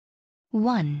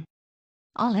1.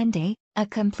 Allende, a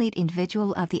complete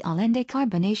individual of the Allende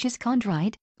carbonaceous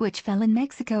chondrite, which fell in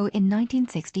Mexico in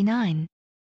 1969.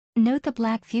 Note the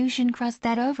black fusion crust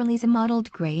that overlays a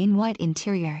mottled gray and white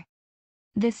interior.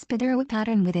 This spiderweb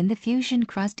pattern within the fusion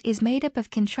crust is made up of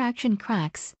contraction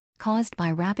cracks, caused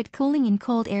by rapid cooling in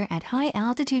cold air at high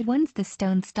altitude once the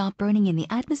stones stop burning in the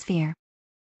atmosphere.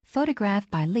 Photograph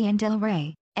by Leigh Anne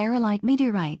DelRay, Aerolite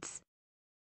meteorites.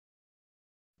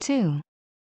 2.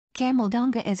 Camel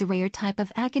Donga is a rare type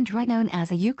of achondrite known as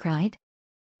a eucrite.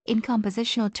 In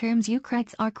compositional terms,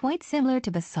 eucrites are quite similar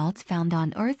to basalts found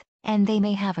on Earth, and they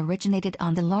may have originated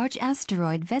on the large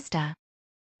asteroid Vesta.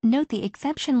 Note the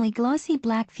exceptionally glossy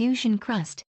black fusion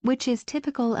crust, which is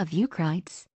typical of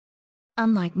eucrites.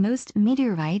 Unlike most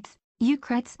meteorites,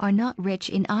 eucrites are not rich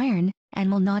in iron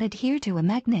and will not adhere to a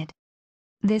magnet.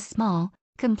 This small,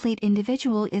 complete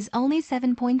individual is only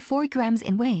 7.4 grams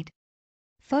in weight.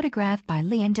 Photograph by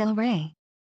Leigh Anne DelRay.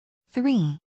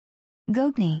 3.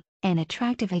 Gogni, an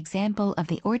attractive example of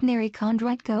the ordinary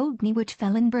chondrite gogni which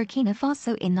fell in Burkina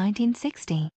Faso in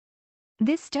 1960.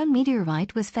 This stone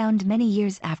meteorite was found many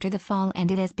years after the fall and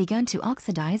it has begun to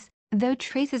oxidize, though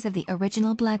traces of the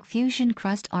original black fusion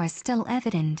crust are still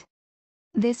evident.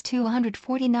 This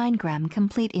 249-gram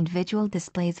complete individual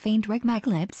displays faint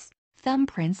regmaglyphs,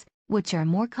 thumbprints, which are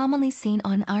more commonly seen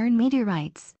on iron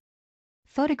meteorites.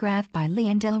 Photograph by Leigh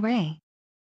Anne DelRay.